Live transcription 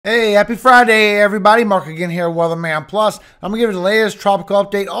Hey, happy Friday, everybody. Mark again here, Weatherman Plus. I'm going to give you the latest tropical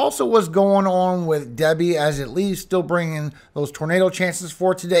update. Also, what's going on with Debby as it leaves, still bringing those tornado chances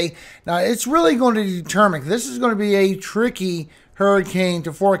for today. Now, it's really going to determine. This is going to be a tricky hurricane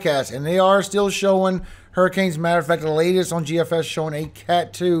to forecast, and they are still showing hurricanes. Matter of fact, the latest on GFS showing a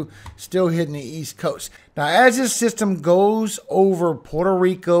Cat 2 still hitting the East Coast. Now, as this system goes over Puerto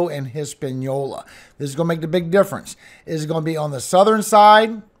Rico and Hispaniola, this is going to make the big difference. Is it going to be on the southern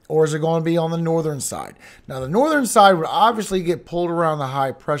side, or is it going to be on the northern side? Now, the northern side would obviously get pulled around the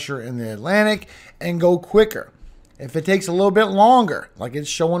high pressure in the Atlantic and go quicker. If it takes a little bit longer, like it's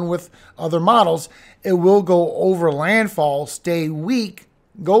showing with other models, it will go over landfall, stay weak,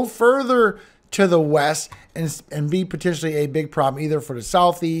 go further to the west, and be potentially a big problem either for the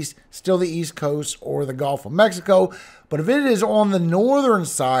southeast, still the East Coast, or the Gulf of Mexico. But if it is on the northern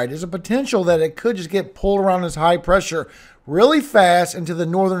side, there's a potential that it could just get pulled around this high pressure really fast into the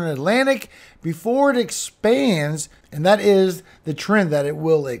northern Atlantic before it expands, and that is the trend, that it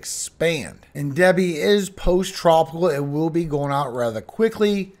will expand. And Debby is post-tropical. It will be going out rather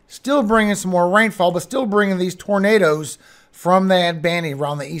quickly, still bringing some more rainfall, but still bringing these tornadoes from that banding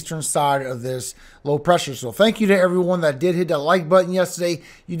around the eastern side of this low pressure. So thank you to everyone that did hit that like button yesterday.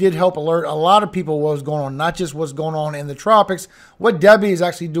 You did help alert a lot of people what was going on, not just what's going on in the tropics, what Debby is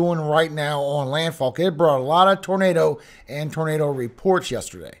actually doing right now on landfall. It brought a lot of tornado and tornado reports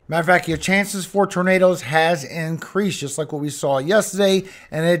yesterday. Matter of fact, your chances for tornadoes has increased, just like what we saw yesterday,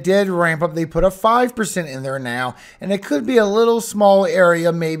 and it did ramp up. They put a 5% in there now, and it could be a little small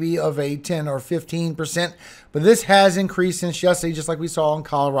area, maybe of a 10 or 15%, but this has increased since yesterday, just like we saw in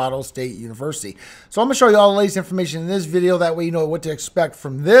Colorado State University. So I'm going to show you all the latest information in this video. That way you know what to expect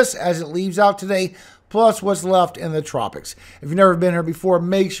from this as it leaves out today, plus what's left in the tropics. If you've never been here before,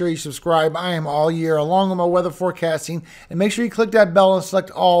 make sure you subscribe. I am all year along with my weather forecasting, and make sure you click that bell and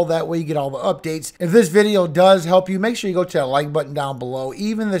select all. That way you get all the updates. If this video does help you, make sure you go to that like button down below,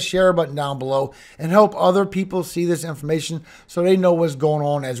 even the share button down below, and help other people see this information so they know what's going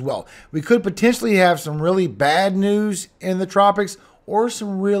on as well. We could potentially have some really bad news in the tropics or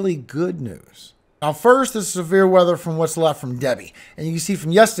some really good news. Now, first, the severe weather from what's left from Debby. And you can see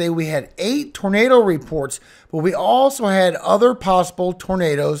from yesterday, we had 8 tornado reports, but we also had other possible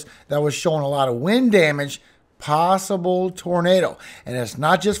tornadoes that was showing a lot of wind damage, possible tornado. And it's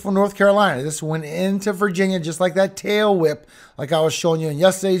not just for North Carolina. This went into Virginia, just like that tail whip, like I was showing you in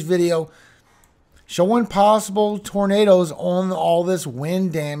yesterday's video, showing possible tornadoes on all this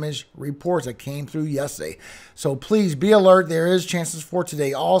wind damage reports that came through yesterday. So please be alert. There is chances for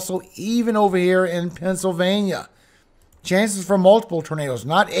today. Also, even over here in Pennsylvania, chances for multiple tornadoes,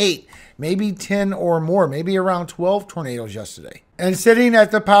 not 8, maybe 10 or more, maybe around 12 tornadoes yesterday. And sitting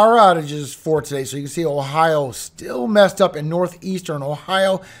at the power outages for today, so you can see Ohio still messed up in northeastern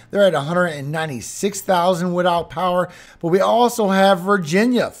Ohio. They're at 196,000 without power. But we also have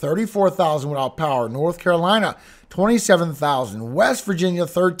Virginia, 34,000 without power. North Carolina, 27,000. West Virginia,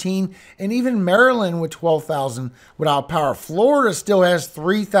 13. And even Maryland with 12,000 without power. Florida still has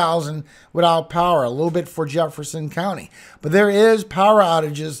 3,000 without power, a little bit for Jefferson County. But there is power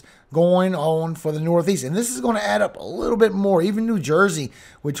outages going on for the Northeast. And this is going to add up a little bit more. Even New Jersey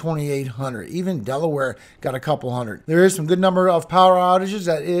with 2,800. Even Delaware got a couple hundred. There is some good number of power outages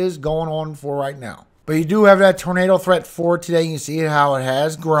that is going on for right now. But you do have that tornado threat for today. You see how it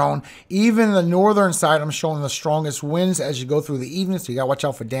has grown. Even the northern side, I'm showing the strongest winds as you go through the evening. So you got to watch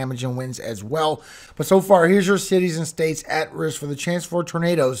out for damaging winds as well. But so far, here's your cities and states at risk for the chance for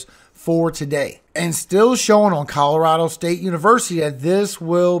tornadoes for today. And still showing on Colorado State University that this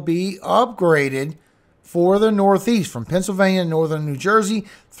will be upgraded for the Northeast, from Pennsylvania, northern New Jersey,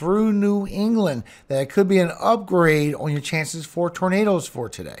 through New England, that it could be an upgrade on your chances for tornadoes for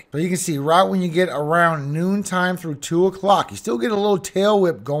today. So you can see right when you get around noontime through 2 o'clock, you still get a little tail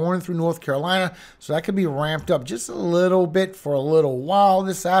whip going through North Carolina, so that could be ramped up just a little bit for a little while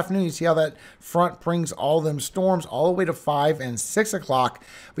this afternoon. You see how that front brings all them storms all the way to 5 and 6 o'clock.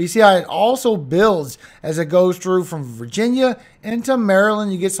 But you see how it also builds as it goes through from Virginia into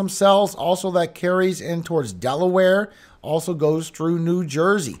Maryland. You get some cells also that carries in towards Delaware, also goes through New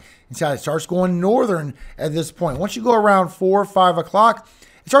Jersey. And see how it starts going northern at this point. Once you go around 4 or 5 o'clock,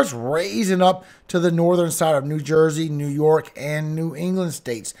 it starts raising up to the northern side of New Jersey, New York, and New England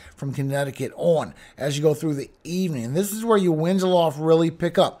states from Connecticut on as you go through the evening. And this is where your winds aloft really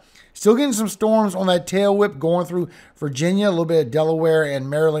pick up. Still getting some storms on that tail whip going through Virginia, a little bit of Delaware and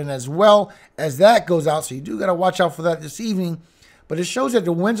Maryland as well as that goes out. So you do got to watch out for that this evening. But it shows that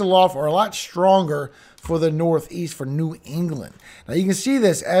the winds aloft are a lot stronger for the Northeast, for New England. Now you can see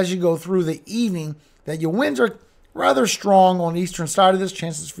this as you go through the evening, that your winds are rather strong on the eastern side of this.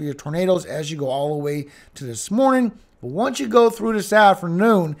 Chances for your tornadoes as you go all the way to this morning. But once you go through this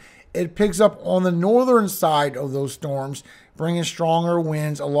afternoon, it picks up on the northern side of those storms, bringing stronger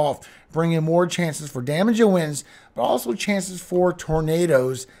winds aloft, bringing more chances for damaging winds, but also chances for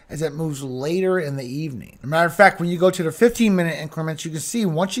tornadoes as it moves later in the evening. As a matter of fact, when you go to the 15-minute increments, you can see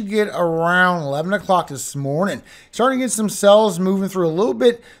once you get around 11 o'clock this morning, starting to get some cells moving through a little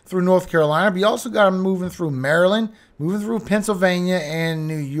bit through North Carolina, but you also got them moving through Maryland, moving through Pennsylvania and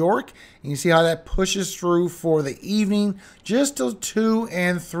New York. And you see how that pushes through for the evening, just till 2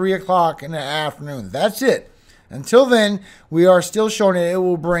 and 3 o'clock in the afternoon. That's it. Until then, we are still showing that it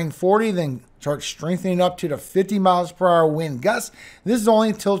will bring 40, then start strengthening up to the 50 miles per hour wind gusts. This is only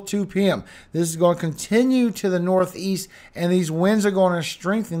until 2 p.m. This is going to continue to the northeast, and these winds are going to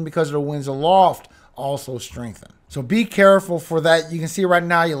strengthen because of the winds aloft also strengthen. So be careful for that. You can see right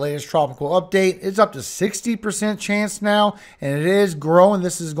now your latest tropical update. It's up to 60% chance now, and it is growing.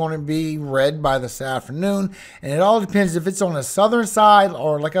 This is going to be red by this afternoon, and it all depends if it's on the southern side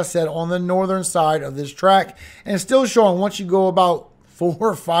or, like I said, on the northern side of this track. And it's still showing once you go about 4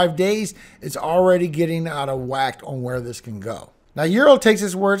 or 5 days, it's already getting out of whack on where this can go. Now, Euro takes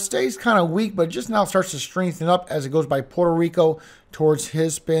this where it stays kind of weak, but just now starts to strengthen up as it goes by Puerto Rico towards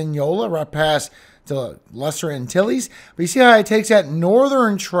Hispaniola, right past the Lesser Antilles. But you see how it takes that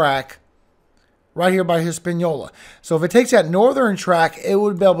northern track right here by Hispaniola. So if it takes that northern track, it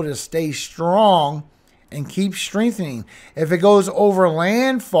would be able to stay strong and keep strengthening. If it goes over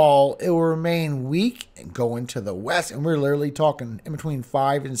landfall, it will remain weak and go into the west. And we're literally talking in between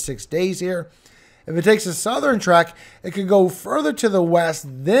 5 and 6 days here. If it takes a southern track, it could go further to the west,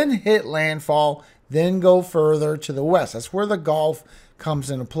 then hit landfall, then go further to the west. That's where the Gulf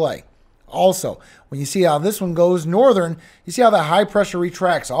comes into play. Also, when you see how this one goes northern, you see how the high pressure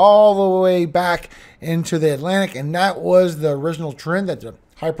retracts all the way back into the Atlantic, and that was the original trend, that the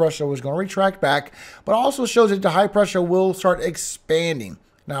high pressure was going to retract back, but also shows that the high pressure will start expanding.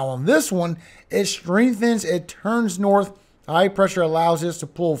 Now on this one, it strengthens, it turns north. High pressure allows this to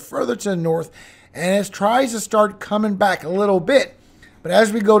pull further to the north, and it tries to start coming back a little bit. But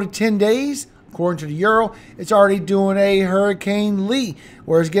as we go to 10 days, according to the Euro, it's already doing a Hurricane Lee,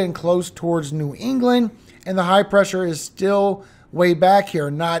 where it's getting close towards New England, and the high pressure is still way back here,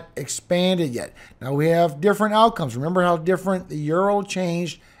 not expanded yet. Now we have different outcomes. Remember how different the Euro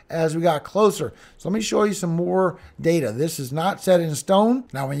changed as we got closer. So let me show you some more data. This is not set in stone.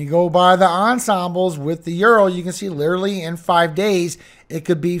 Now when you go by the ensembles with the Euro, you can see literally in 5 days, it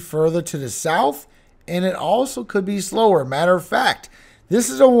could be further to the south, and it also could be slower. Matter of fact, this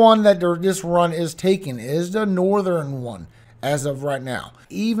is the one that this run is taking, is the northern one as of right now.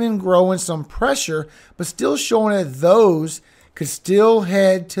 Even growing some pressure, but still showing that those could still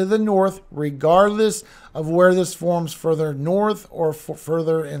head to the north regardless of where this forms further north or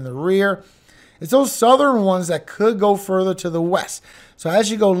further in the rear. It's those southern ones that could go further to the west. So as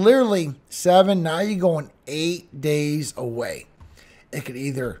you go literally 7, now you're going 8 days away. It could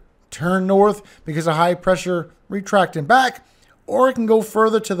either turn north because of high pressure retracting back, or it can go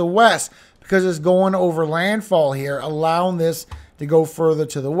further to the west because it's going over landfall here, allowing this to go further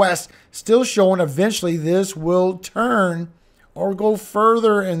to the west, still showing eventually this will turn or go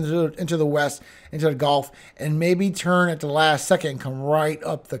further into the west, into the Gulf, and maybe turn at the last second and come right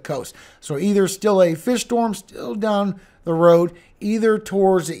up the coast. So either still a fish storm, still down the road, either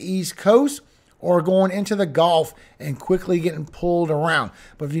towards the east coast or going into the Gulf and quickly getting pulled around.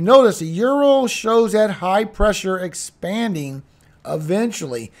 But if you notice, the Euro shows that high pressure expanding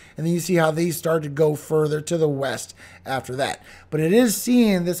eventually, and then you see how these start to go further to the west after that. But it is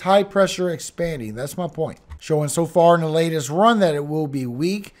seeing this high pressure expanding. That's my point. Showing so far in the latest run that it will be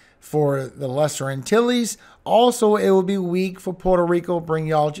weak for the Lesser Antilles. Also, it will be weak for Puerto Rico, bring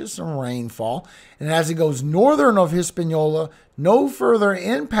y'all just some rainfall. And as it goes northern of Hispaniola, no further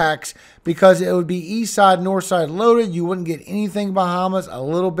impacts because it would be east side, north side loaded. You wouldn't get anything Bahamas, a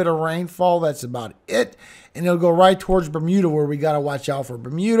little bit of rainfall. That's about it. And it'll go right towards Bermuda, where we got to watch out for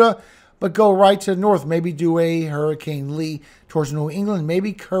Bermuda. But go right to the north, maybe do a Hurricane Lee towards New England,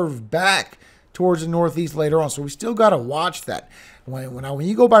 maybe curve back towards the northeast later on. So we still got to watch that. When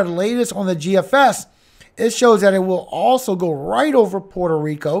you go by the latest on the GFS, it shows that it will also go right over Puerto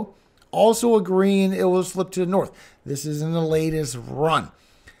Rico, also agreeing it will slip to the north. This is in the latest run.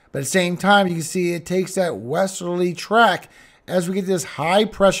 But at the same time, you can see it takes that westerly track as we get this high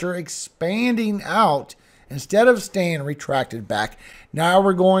pressure expanding out instead of staying retracted back. Now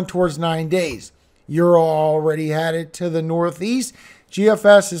we're going towards 9 days. Euro already had it to the northeast.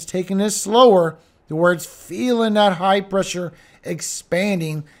 GFS is taking this slower to where it's feeling that high pressure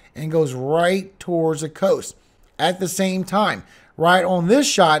expanding and goes right towards the coast. at the same time. Right on this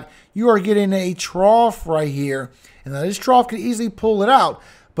shot, you are getting a trough right here. And now this trough could easily pull it out.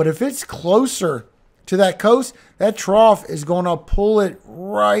 But if it's closer to that coast, that trough is going to pull it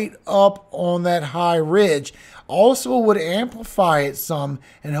right up on that high ridge. Also would amplify it some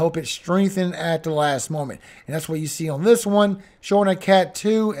and help it strengthen at the last moment. And that's what you see on this one, showing a Cat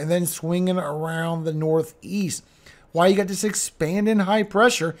 2 and then swinging around the northeast. Why you got this expanding high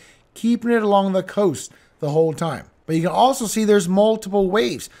pressure, keeping it along the coast the whole time. But you can also see there's multiple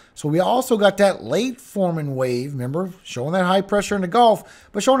waves. So we also got that late forming wave, remember, showing that high pressure in the Gulf,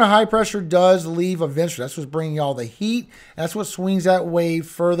 but showing the high pressure does leave eventually. That's what's bringing all the heat. That's what swings that wave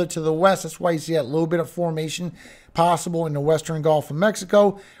further to the west. That's why you see that little bit of formation possible in the western Gulf of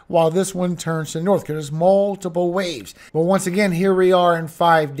Mexico, while this one turns to the north, because there's multiple waves. But once again, here we are in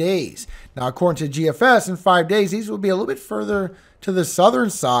 5 days. Now, according to GFS, in 5 days, these will be a little bit further to the southern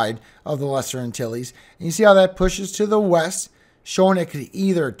side of the Lesser Antilles. And you see how that pushes to the west, showing it could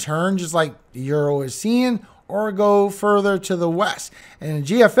either turn just like the Euro is seeing or go further to the west. And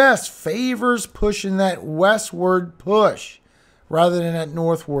GFS favors pushing that westward push rather than that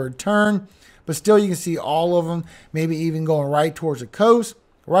northward turn. But still, you can see all of them, maybe even going right towards the coast,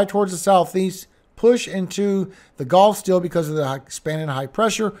 right towards the southeast, push into the Gulf still because of the expanding high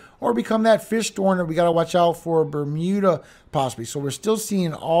pressure, or become that fish storm that we got to watch out for Bermuda possibly. So we're still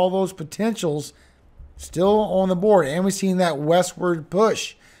seeing all those potentials still on the board. And we're seeing that westward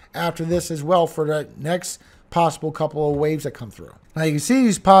push after this as well for the next possible couple of waves that come through. Now you can see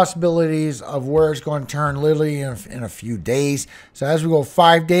these possibilities of where it's going to turn literally in a few days. So as we go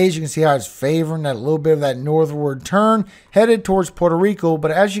 5 days, you can see how it's favoring that little bit of that northward turn headed towards Puerto Rico.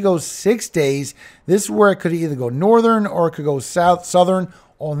 But as you go 6 days, this is where it could either go northern or it could go southern.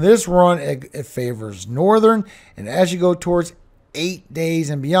 On this run, it favors northern. And as you go towards 8 days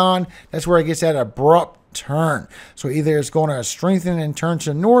and beyond, that's where it gets that abrupt turn. So either it's going to strengthen and turn to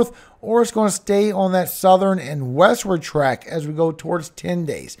the north, or it's going to stay on that southern and westward track as we go towards 10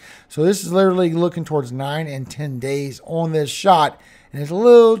 days. So this is literally looking towards 9 and 10 days on this shot. And it's a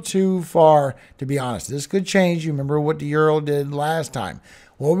little too far, to be honest. This could change. You remember what the Euro did last time.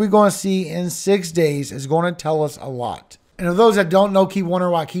 What we're going to see in 6 days is going to tell us a lot. And for those that don't know, keep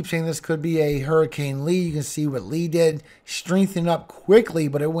wondering why I keep saying this could be a Hurricane Lee. You can see what Lee did, strengthened up quickly,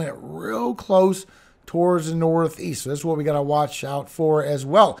 but it went real close towards the northeast. So that's what we got to watch out for as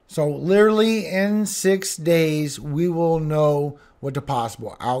well. So literally in 6 days, we will know what the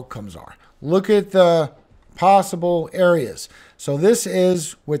possible outcomes are. Look at the possible areas. So this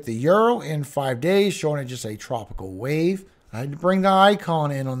is with the Euro in 5 days, showing it just a tropical wave. I had to bring the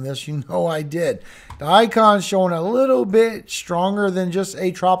icon in on this. You know I did. The icon's showing a little bit stronger than just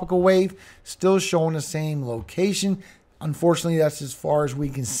a tropical wave. Still showing the same location. Unfortunately, that's as far as we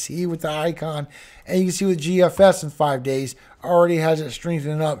can see with the icon. And you can see with GFS in 5 days, already has it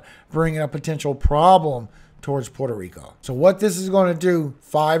strengthening up, bringing a potential problem towards Puerto Rico. So what this is going to do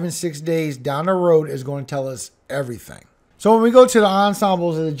 5 and 6 days down the road is going to tell us everything. So when we go to the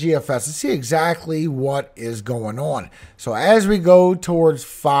ensembles of the GFS, let's see exactly what is going on. So as we go towards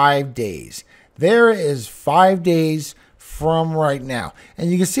 5 days, there is 5 days from right now.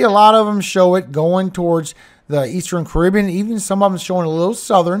 And you can see a lot of them show it going towards the Eastern Caribbean, even some of them showing a little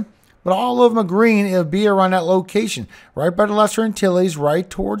southern, but all of them agreeing it'll be around that location, right by the Lesser Antilles, right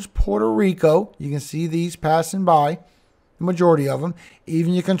towards Puerto Rico. You can see these passing by, the majority of them.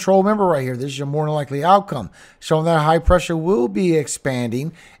 Even your control member right here, this is your more than likely outcome, showing that high pressure will be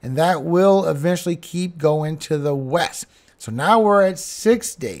expanding, and that will eventually keep going to the west. So now we're at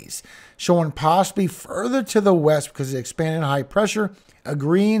 6 days, showing possibly further to the west because of the expanding high pressure.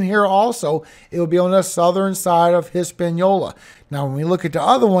 Agreeing here also, it will be on the southern side of Hispaniola. Now, when we look at the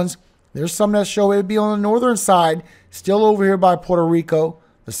other ones, there's some that show it will be on the northern side, still over here by Puerto Rico,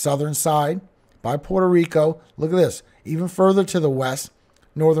 the southern side by Puerto Rico. Look at this, even further to the west,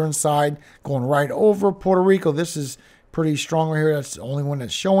 northern side, going right over Puerto Rico. This is pretty strong right here. That's the only one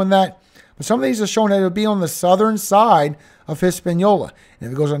that's showing that. But some of these are showing that it'll be on the southern side of Hispaniola. And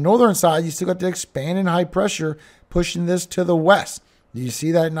if it goes on the northern side, you still got the expanding high pressure pushing this to the west. Do you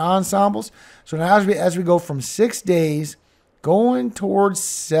see that in the ensembles? So now as we go from 6 days, going towards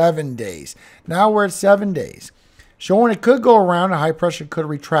 7 days. Now we're at 7 days. Showing it could go around, the high pressure could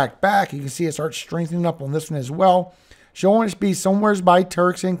retract back. You can see it starts strengthening up on this one as well. Showing it to be somewhere by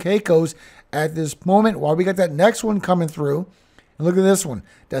Turks and Caicos at this moment while we got that next one coming through. And look at this one.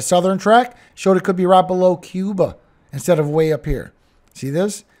 That southern track showed it could be right below Cuba instead of way up here. See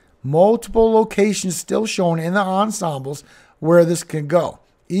this? Multiple locations still shown in the ensembles where this could go.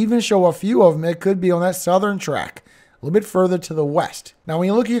 Even show a few of them, it could be on that southern track little bit further to the west. Now, when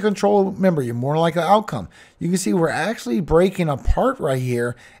you look at your control, remember, you're more like an outcome. You can see we're actually breaking apart right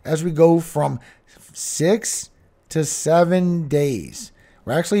here as we go from 6 to 7 days.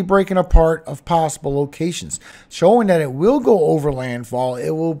 We're actually breaking apart of possible locations, showing that it will go over landfall.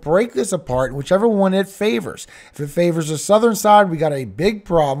 It will break this apart, whichever one it favors. If it favors the southern side, we got a big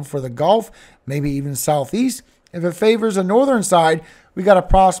problem for the Gulf, maybe even southeast. If it favors the northern side, we got a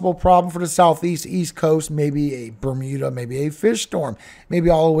possible problem for the southeast, east coast, maybe a Bermuda, maybe a fish storm, maybe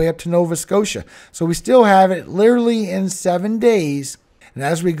all the way up to Nova Scotia. So we still have it literally in 7 days. And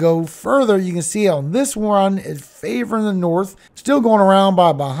as we go further, you can see on this one, it's favoring the north. Still going around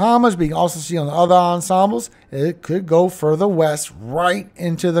by Bahamas, but you can also see on the other ensembles, it could go further west right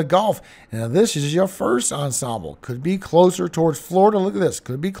into the Gulf. Now, this is your first ensemble. Could be closer towards Florida. Look at this.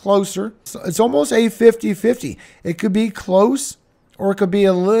 Could be closer. So it's almost a 50-50. It could be close, or it could be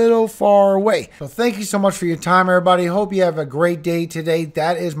a little far away. So thank you so much for your time, everybody. Hope you have a great day today.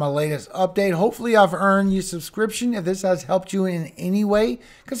 That is my latest update. Hopefully I've earned you subscription. If this has helped you in any way,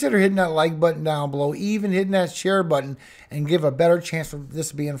 consider hitting that like button down below, even hitting that share button, and give a better chance for this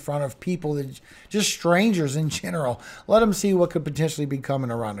to be in front of people, that just strangers in general. Let them see what could potentially be coming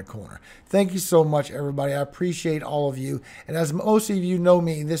around the corner. Thank you so much, everybody. I appreciate all of you. And as most of you know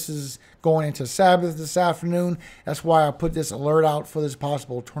me, this is going into Sabbath this afternoon. That's why I put this alert out for this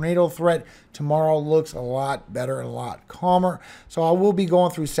possible tornado threat. Tomorrow looks a lot better and a lot calmer. So I will be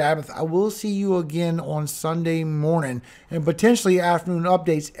going through Sabbath. I will see you again on Sunday morning and potentially afternoon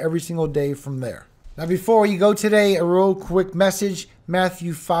updates every single day from there. Now, before you go today, a real quick message,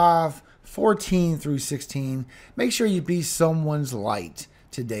 Matthew 5:14 through 16. Make sure you be someone's light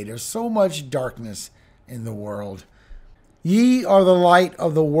today. There's so much darkness in the world. Ye are the light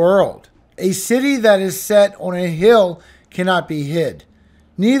of the world. A city that is set on a hill cannot be hid.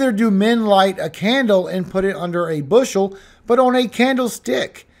 Neither do men light a candle and put it under a bushel, but on a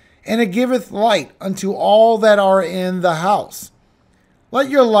candlestick, and it giveth light unto all that are in the house. Let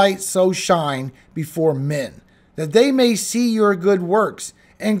your light so shine before men, that they may see your good works,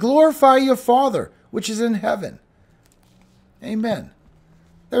 and glorify your Father, which is in heaven. Amen.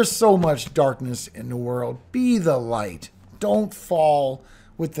 There's so much darkness in the world. Be the light. Don't fall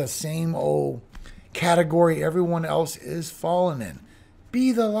with the same old category everyone else is falling in.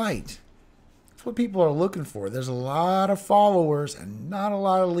 Be the light. That's what people are looking for. There's a lot of followers and not a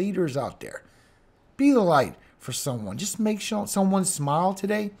lot of leaders out there. Be the light for someone. Just make sure someone smile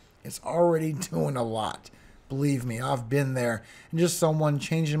today. It's already doing a lot. Believe me, I've been there. And just someone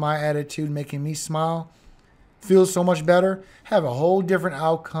changing my attitude, making me smile, feels so much better. Have a whole different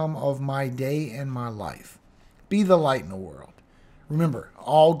outcome of my day and my life. Be the light in the world. Remember,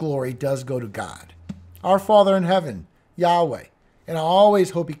 all glory does go to God, our Father in heaven, Yahweh. And I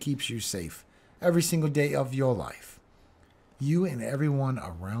always hope He keeps you safe every single day of your life. You and everyone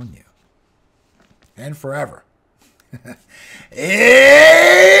around you. And forever.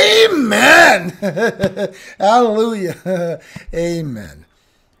 Amen. Hallelujah. Amen.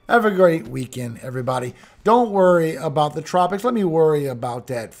 Have a great weekend, everybody. Don't worry about the tropics. Let me worry about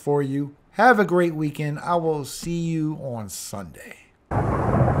that for you. Have a great weekend. I will see you on Sunday.